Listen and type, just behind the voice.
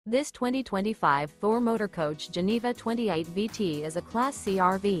This 2025 Thor Motor Coach Geneva 28 VT is a Class C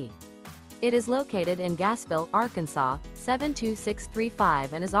RV. It is located in Gassville, Arkansas,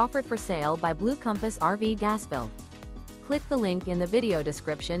 72635 and is offered for sale by Blue Compass RV Gassville. Click the link in the video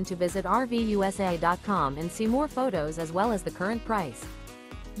description to visit RVUSA.com and see more photos as well as the current price.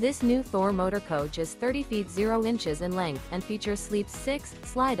 This new Thor Motor Coach is 30 feet 0 inches in length and features sleeps 6,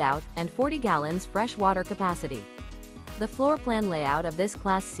 slide-out, and 40 gallons fresh water capacity. The floor plan layout of this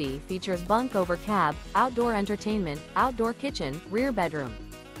Class C features bunk over cab, outdoor entertainment, outdoor kitchen, rear bedroom.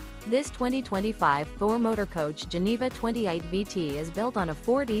 This 2025 Thor Motor Coach Geneva 28 VT is built on a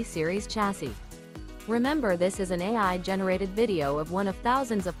 4D series chassis. Remember, this is an AI-generated video of one of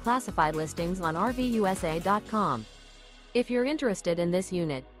thousands of classified listings on RVUSA.com. If you're interested in this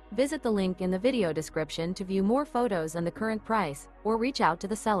unit, visit the link in the video description to view more photos and the current price, or reach out to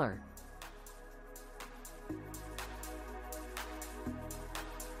the seller.